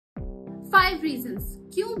5 reasons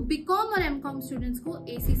क्यों BCom और MCom students को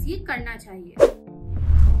ACCA करना चाहिए.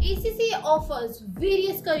 ACCA offers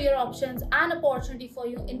various career options and opportunity for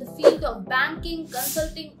you in the field of banking,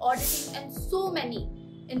 consulting, auditing and so many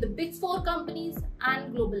in the big 4 companies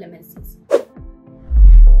and global MNCs.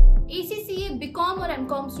 ACCA BCom और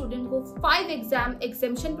MCom student को 5 exam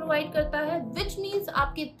exemption provide करता है, which means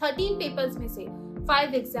आपके 13 papers में से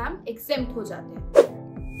 5 exam exempt हो जाते हैं.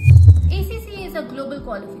 ACCA is a global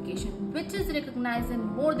qualification which is recognized in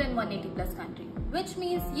more than 180 plus countries, which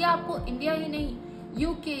means ये आपको इंडिया ही नहीं,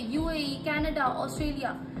 UK, UAE, Canada,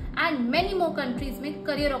 Australia and many more countries में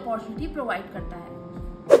career opportunity provide करता है.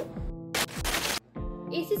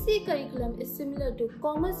 ACCA curriculum is similar to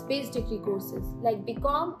commerce-based degree courses like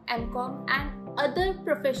BCom, MCom and other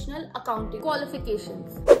professional accounting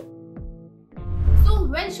qualifications. So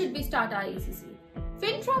when should we start our ACCA?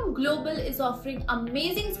 FinTram Global is offering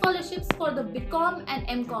amazing scholarships for the BCom and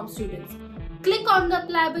MCom students. Click on the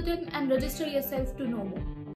apply button and register yourself to know more.